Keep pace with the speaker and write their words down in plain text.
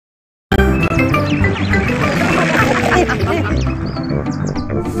Welcome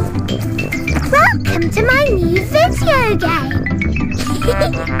to my new video game.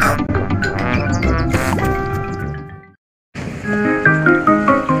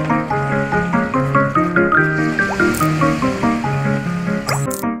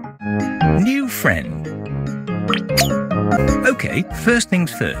 New friend. Okay, first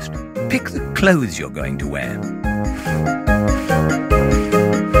things first. Pick the clothes you're going to wear.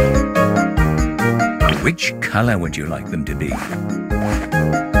 Which colour would you like them to be?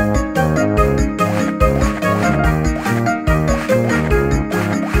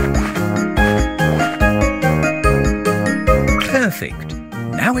 Perfect.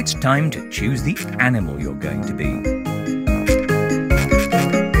 Now it's time to choose the animal you're going to be.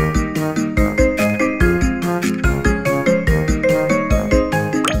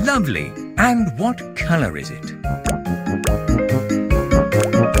 Lovely. And what colour is it?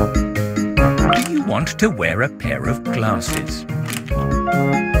 Do you want to wear a pair of glasses?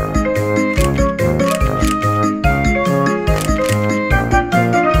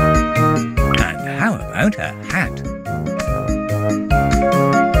 And how about a hat?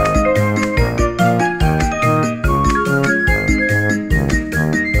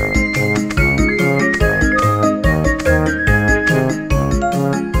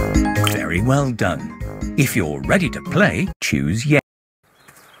 Very well done. If you're ready to play, choose yes.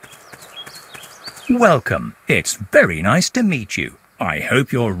 Welcome. It's very nice to meet you. I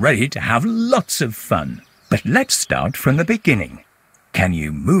hope you're ready to have lots of fun. But let's start from the beginning. Can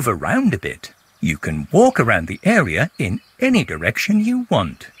you move around a bit? You can walk around the area in any direction you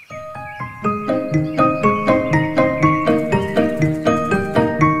want.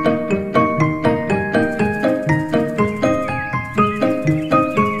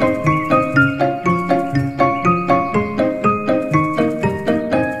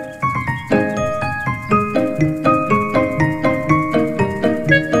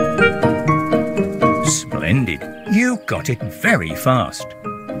 Splendid. You got it very fast.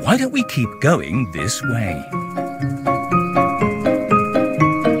 Why don't we keep going this way?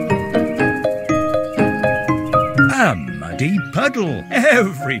 A muddy puddle.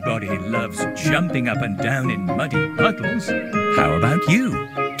 Everybody loves jumping up and down in muddy puddles. How about you?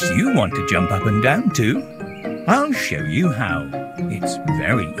 Do you want to jump up and down too? I'll show you how. It's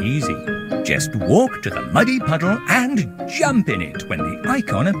very easy. Just walk to the muddy puddle and jump in it when the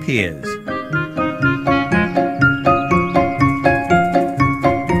icon appears.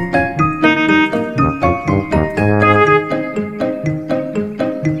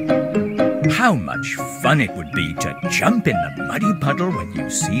 How much fun it would be to jump in the muddy puddle when you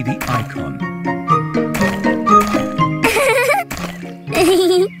see the icon.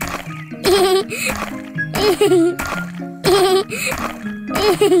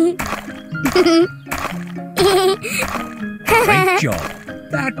 Great job.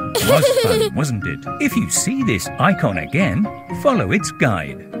 That was fun, wasn't it? If you see this icon again, follow its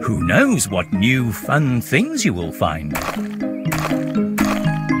guide. Who knows what new fun things you will find?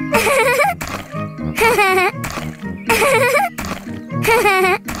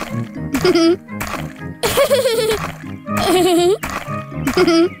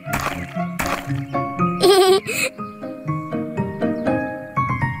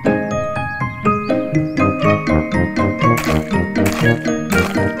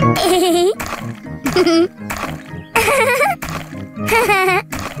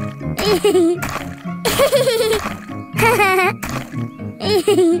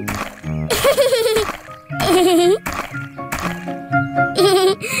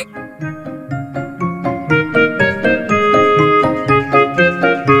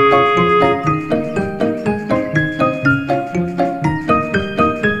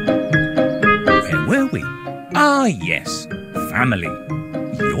 Where were we? Ah, yes, family.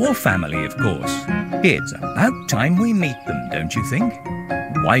 Your family, of course. It's about time we meet them, don't you think?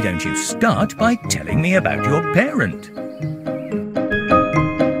 Why don't you start by telling me about your parent?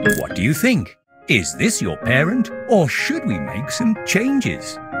 What do you think? Is this your parent, or should we make some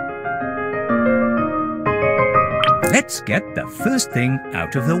changes? Let's get the first thing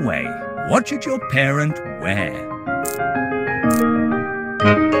out of the way. What should your parent wear?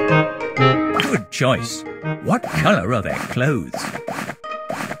 Good choice. What colour are their clothes?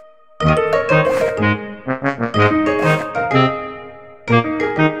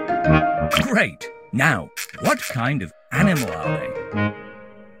 Great. Now, what kind of animal are they?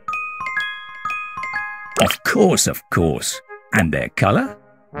 Of course. And their colour?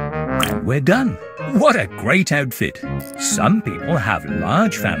 And we're done. What a great outfit. Some people have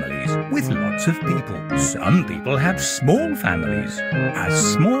large families with lots of people. Some people have small families,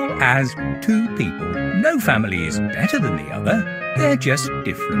 as small as 2 people. No family is better than the other. They're just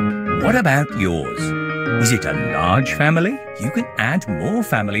different. What about yours? Is it a large family? You can add more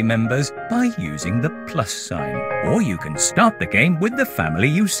family members by using the plus sign. Or you can start the game with the family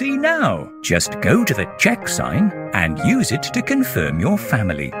you see now. Just go to the check sign and use it to confirm your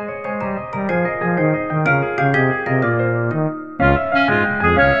family.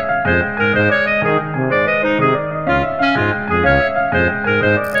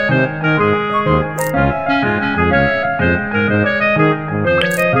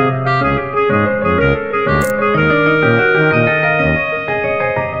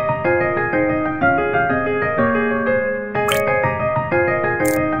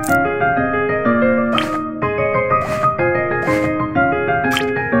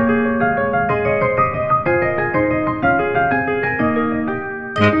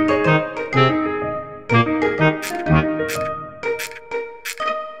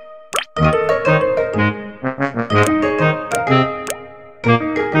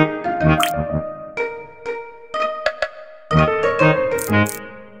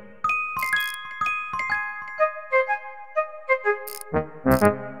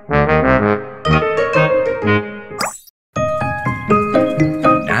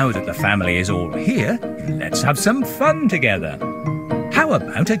 Now that the family is all here, let's have some fun together. How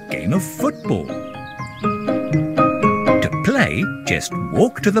about a game of football? To play, just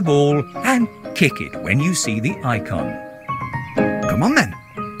walk to the ball and kick it when you see the icon. Come on then,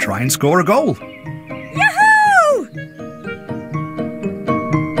 try and score a goal. Yahoo!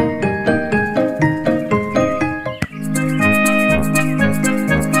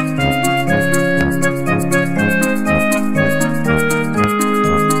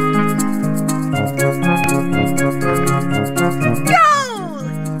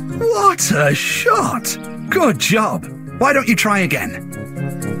 What a shot! Good job. Why don't you try again?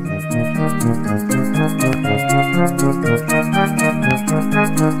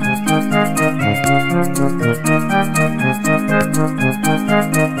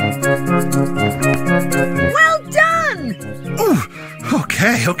 Well done! Oh,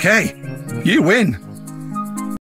 okay. You win.